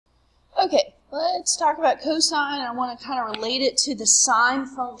Okay, let's talk about cosine. I want to kind of relate it to the sine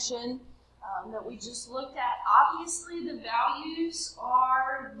function that we just looked at. Obviously, the values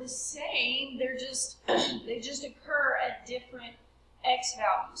are the same. They just occur at different x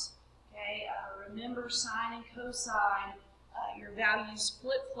values. Okay, remember sine and cosine. Your values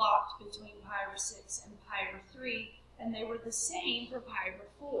flip-flopped between pi over 6 and pi over 3, and they were the same for pi over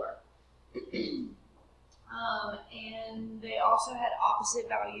 4. And they also had opposite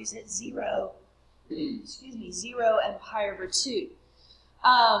values at 0, 0 and pi over 2.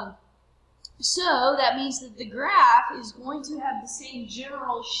 So that means that the graph is going to have the same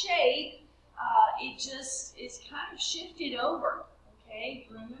general shape. It just is kind of shifted over. Okay,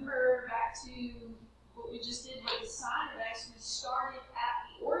 remember back to what we just did with the sine of x. We started at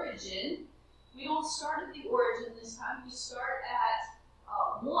the origin. We don't start at the origin this time. We start at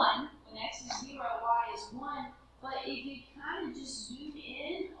 1, when x is 0, y is 1. But if you kind of just zoom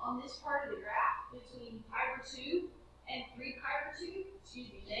in on this part of the graph between pi over 2 and 3 pi over 2,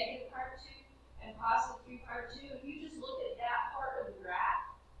 negative pi over 2 and positive 3 pi over 2, if you just look at that part of the graph,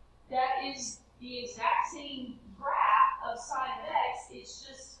 that is the exact same graph of sine of x. It's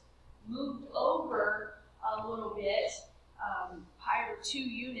just moved over a little bit. Pi over 2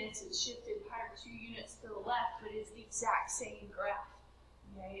 units, it's shifted pi over 2 units to the left, but it's the exact same graph.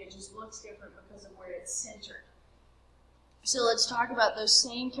 Okay, it just looks different because of where it's centered. So let's talk about those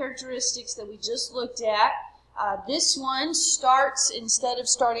same characteristics that we just looked at. This one starts, instead of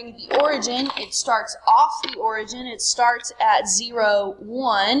starting at the origin, it starts off the origin. It starts at 0,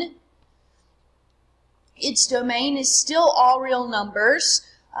 1. Its domain is still all real numbers.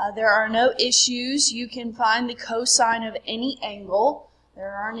 There are no issues. You can find the cosine of any angle.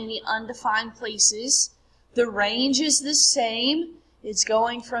 There aren't any undefined places. The range is the same. It's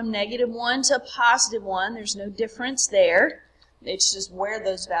going from -1 to +1. There's no difference there. It's just where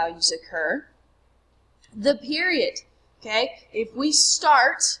those values occur. The period, okay? If we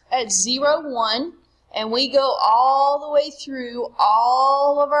start at 0, 1, and we go all the way through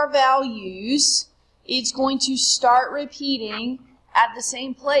all of our values, it's going to start repeating at the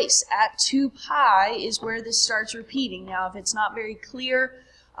same place. At 2 pi is where this starts repeating. Now, if it's not very clear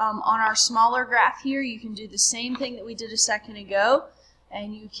on our smaller graph here, you can do the same thing that we did a second ago,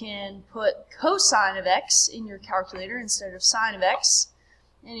 and you can put cosine of x in your calculator instead of sine of x.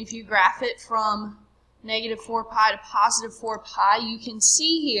 And if you graph it from -4 pi to +4 pi, you can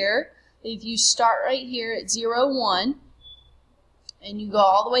see here, if you start right here at 0, 1, and you go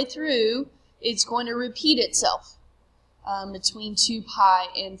all the way through, it's going to repeat itself between 2 pi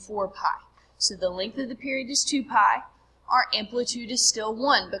and 4 pi. So the length of the period is 2 pi. Our amplitude is still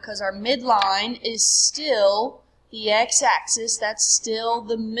 1 because our midline is still the x-axis. That's still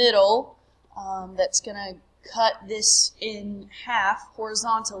the middle. That's going to cut this in half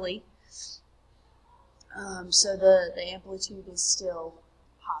horizontally. So the amplitude is still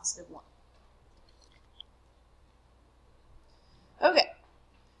 +1. Okay,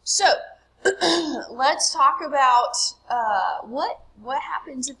 so let's talk about what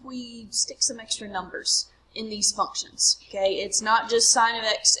happens if we stick some extra numbers in these functions. Okay, it's not just sine of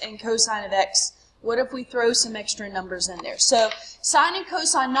x and cosine of x. What if we throw some extra numbers in there? So sine and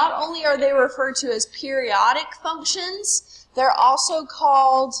cosine, not only are they referred to as periodic functions, they're also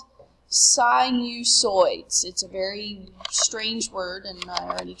called sinusoids. It's a very strange word, and I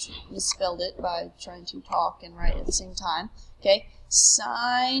already misspelled it by trying to talk and write at the same time. Okay,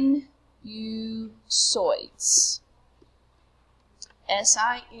 sinusoids.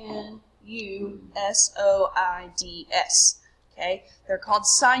 S-I-N-U-S-O-I-D-S. Okay, they're called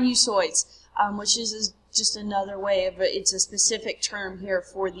sinusoids, which is just another way of it. It's a specific term here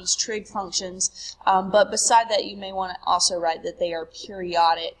for these trig functions. But beside that, you may want to also write that they are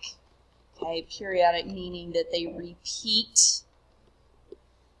periodic. Okay, periodic meaning that they repeat.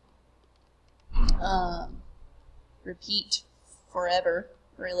 Repeat forever,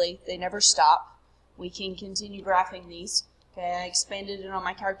 really. They never stop. We can continue graphing these. Okay, I expanded it on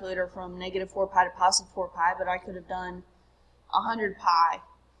my calculator from -4 pi to +4 pi, but I could have done 100 pi.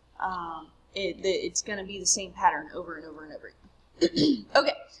 It's going to be the same pattern over and over and over again.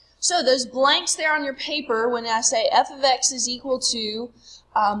 Okay, so those blanks there on your paper, when I say f of x is equal to,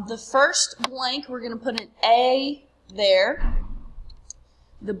 the first blank, we're going to put an A there.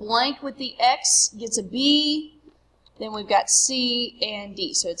 The blank with the x gets a B. Then we've got C and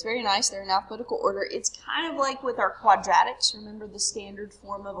D. So it's very nice. They're in alphabetical order. It's kind of like with our quadratics. Remember the standard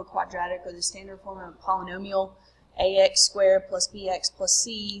form of a quadratic or the standard form of a polynomial? Ax squared plus bx plus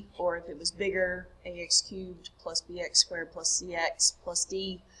c, or if it was bigger, ax cubed plus bx squared plus cx plus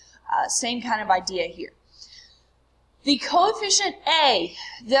d. Same kind of idea here. The coefficient A,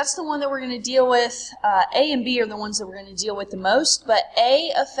 that's the one that we're going to deal with. A and B are the ones that we're going to deal with the most, but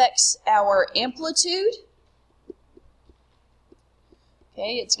A affects our amplitude.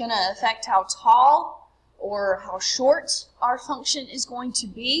 Okay, it's going to affect how tall or how short our function is going to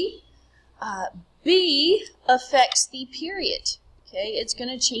be. B affects the period. Okay, it's going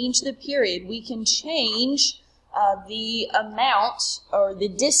to change the period. We can change the amount or the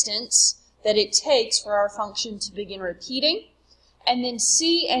distance that it takes for our function to begin repeating. And then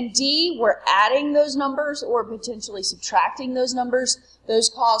C and D, we're adding those numbers or potentially subtracting those numbers. Those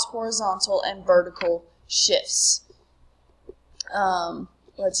cause horizontal and vertical shifts.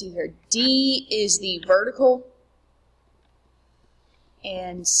 Let's see here. D is the vertical,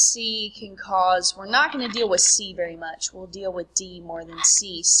 and C can cause, we're not going to deal with C very much. We'll deal with D more than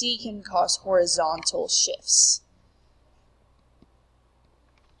C. C can cause horizontal shifts.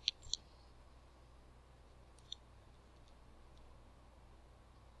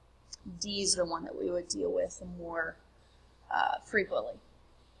 D is the one that we would deal with more frequently.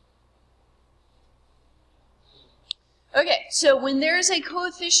 Okay, so when there's a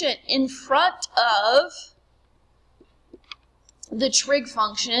coefficient in front of the trig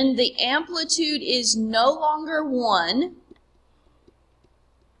function, the amplitude is no longer 1,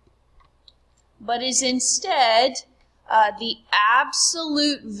 but is instead the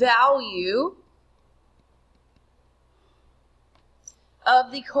absolute value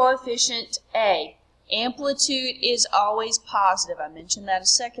of the coefficient A. Amplitude is always positive. I mentioned that a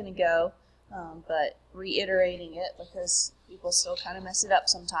second ago, but reiterating it because people still kind of mess it up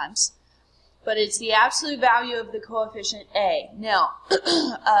sometimes. But it's the absolute value of the coefficient A. Now,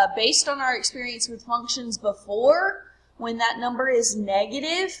 based on our experience with functions before, when that number is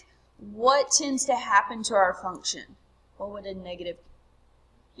negative, what tends to happen to our function? What would a negative?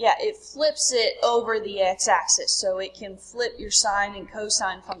 Yeah, it flips it over the x-axis, so it can flip your sine and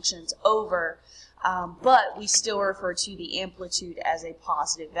cosine functions over, but we still refer to the amplitude as a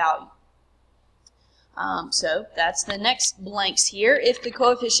positive value. So that's the next blanks here. If the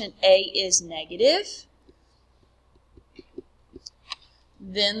coefficient A is negative,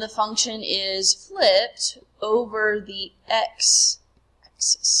 then the function is flipped over the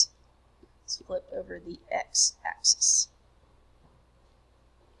x-axis. It's flipped over the x-axis.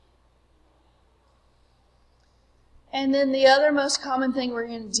 And then the other most common thing we're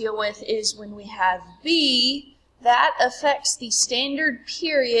going to deal with is when we have B, that affects the standard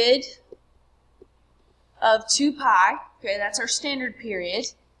period of 2 pi. Okay, that's our standard period.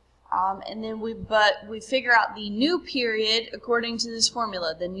 And then we figure out the new period according to this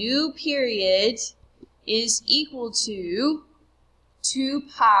formula. The new period is equal to 2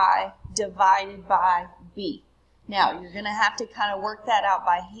 pi divided by B. Now, you're going to have to kind of work that out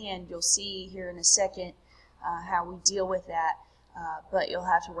by hand. You'll see here in a second how we deal with that, but you'll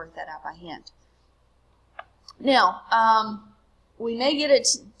have to work that out by hand. Now, we may get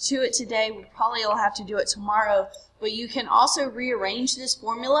to it today. We probably will have to do it tomorrow, but you can also rearrange this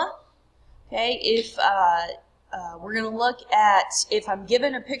formula. Okay, if we're going to look at, if I'm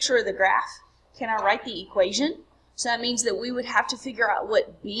given a picture of the graph, can I write the equation? So that means that we would have to figure out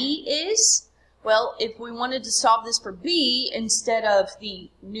what B is. Well, if we wanted to solve this for B instead of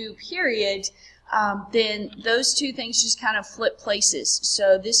the new period, then those two things just kind of flip places.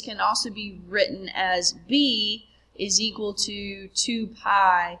 So this can also be written as B is equal to 2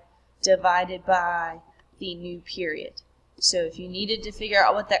 pi divided by the new period. So if you needed to figure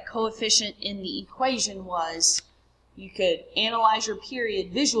out what that coefficient in the equation was, you could analyze your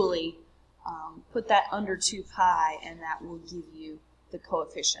period visually, put that under 2 pi, and that will give you the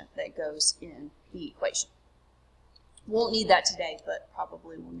coefficient that goes in the equation. Won't need that today, but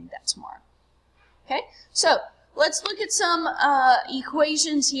probably we'll need that tomorrow. Okay, so let's look at some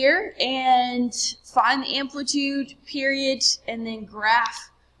equations here and find the amplitude, period, and then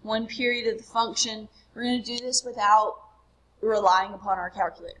graph one period of the function. We're going to do this without relying upon our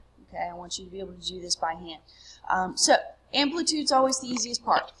calculator. Okay, I want you to be able to do this by hand. So amplitude's always the easiest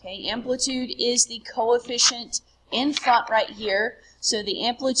part. Okay, amplitude is the coefficient in front right here. So the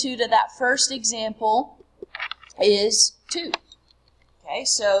amplitude of that first example is 2. Okay,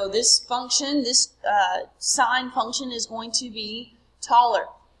 so this function, this sine function is going to be taller.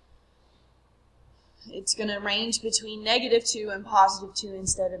 It's going to range between -2 and +2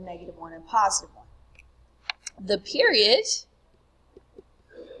 instead of -1 and +1. The period,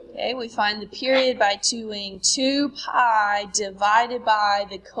 okay, we find the period by doing 2 pi divided by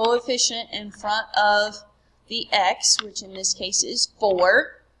the coefficient in front of the x, which in this case is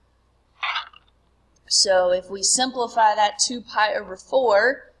 4. So if we simplify that 2 pi over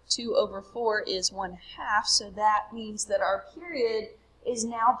 4 2 over 4 is 1/2, so that means that our period is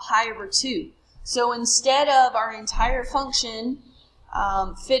now pi over 2. So instead of our entire function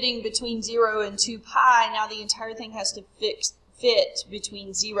fitting between 0 and 2 pi, now the entire thing has to fit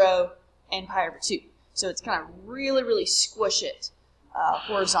between 0 and pi over 2. So it's kind of really squish it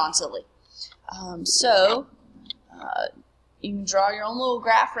horizontally. You can draw your own little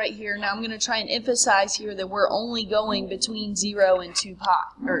graph right here. Now I'm going to try and emphasize here that we're only going between 0 and 2 pi,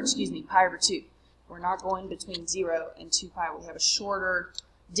 or excuse me, pi over 2. We're not going between 0 and 2 pi. We have a shorter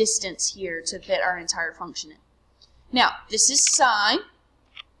distance here to fit our entire function in. Now, this is sine,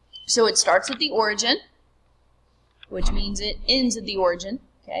 so it starts at the origin, which means it ends at the origin.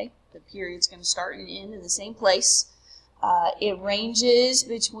 Okay, the period's going to start and end in the same place. It ranges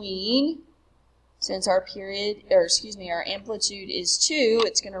between, since our our amplitude is 2,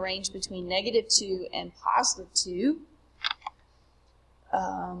 it's going to range between -2 and +2.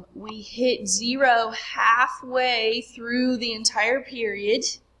 We hit 0 halfway through the entire period,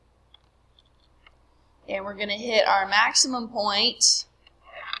 and we're going to hit our maximum point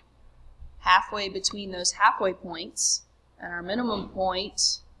halfway between those halfway points, and our minimum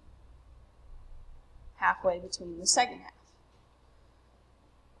point halfway between the second half.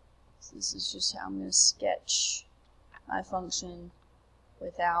 So this is just how I'm going to sketch my function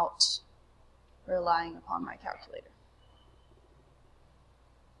without relying upon my calculator.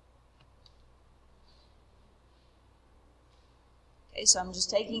 Okay, so I'm just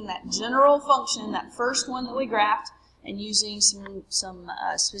taking that general function, that first one that we graphed, and using some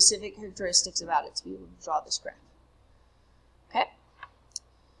specific characteristics about it to be able to draw this graph. Okay,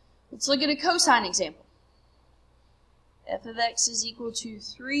 let's look at a cosine example. F of x is equal to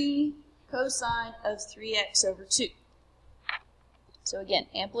 3 cosine of 3x over 2. So again,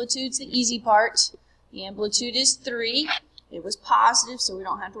 amplitude's the easy part. The amplitude is 3. It was positive, so we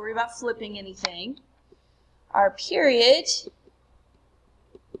don't have to worry about flipping anything. Our period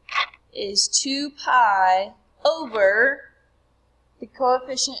is 2 pi over the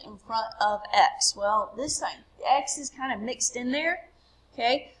coefficient in front of x. Well, this time, x is kind of mixed in there,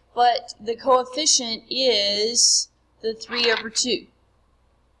 okay? But the coefficient is the 3 over 2.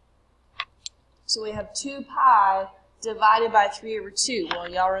 So we have 2 pi divided by 3 over 2. Well,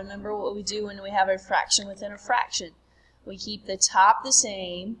 y'all remember what we do when we have a fraction within a fraction. We keep the top the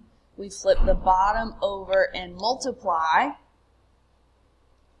same, we flip the bottom over and multiply.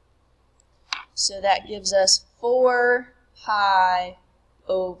 So that gives us 4 pi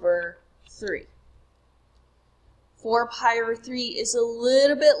over 3. 4 pi over 3 is a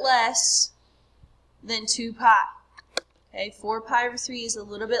little bit less than 2 pi. Okay, 4 pi over 3 is a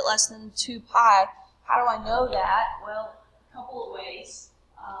little bit less than 2 pi. How do I know that? Well, a couple of ways.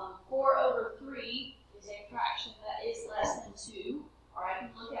 4 over 3 is a fraction that is less than 2. Or I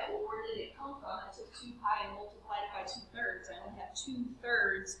can look at, well, where did it come from? I took 2 pi and multiplied it by 2/3. I only have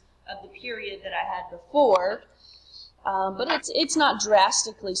 2/3 of the period that I had before. But it's not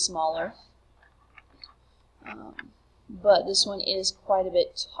drastically smaller. But this one is quite a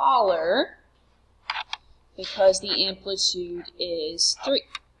bit taller, because the amplitude is 3.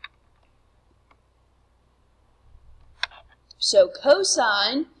 So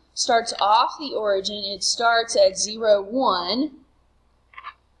cosine starts off the origin. It starts at 0, 1.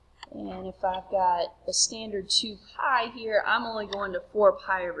 And if I've got a standard 2 pi here, I'm only going to 4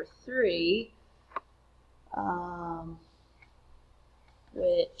 pi over 3.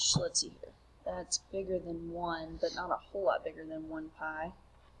 Which, let's see here, that's bigger than 1, but not a whole lot bigger than 1 pi.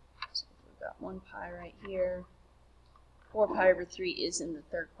 So we've got 1 pi right here. 4 pi over 3 is in the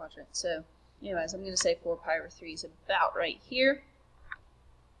third quadrant. So anyways, I'm going to say 4 pi over 3 is about right here.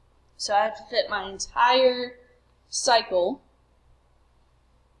 So I have to fit my entire cycle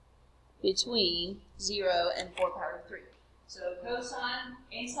between 0 and 4 pi over 3. So cosine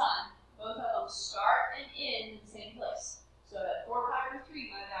and sine, both of them start and end in the same place. So at 4 pi over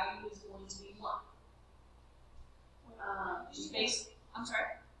 3, my value is going to be 1. Just based, I'm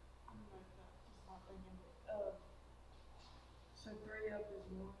sorry? So 3 up is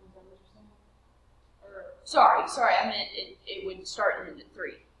 1, is that what you're saying? Or Sorry, I meant it would start and end at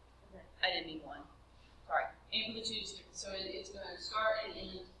 3. okay. I didn't mean 1. Sorry. Amplitude is 3. So it's going to start and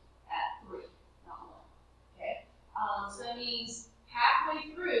end at 3, not 1. Okay? So that means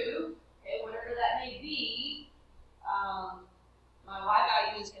halfway through, okay, whatever that may be, my y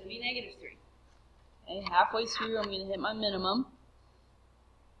value is going to be -3. Okay, halfway through, I'm going to hit my minimum.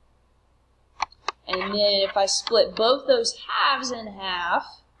 And then if I split both those halves in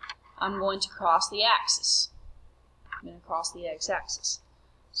half, I'm going to cross the axis. I'm going to cross the x-axis.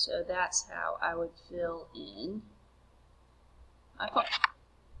 So that's how I would fill in my function.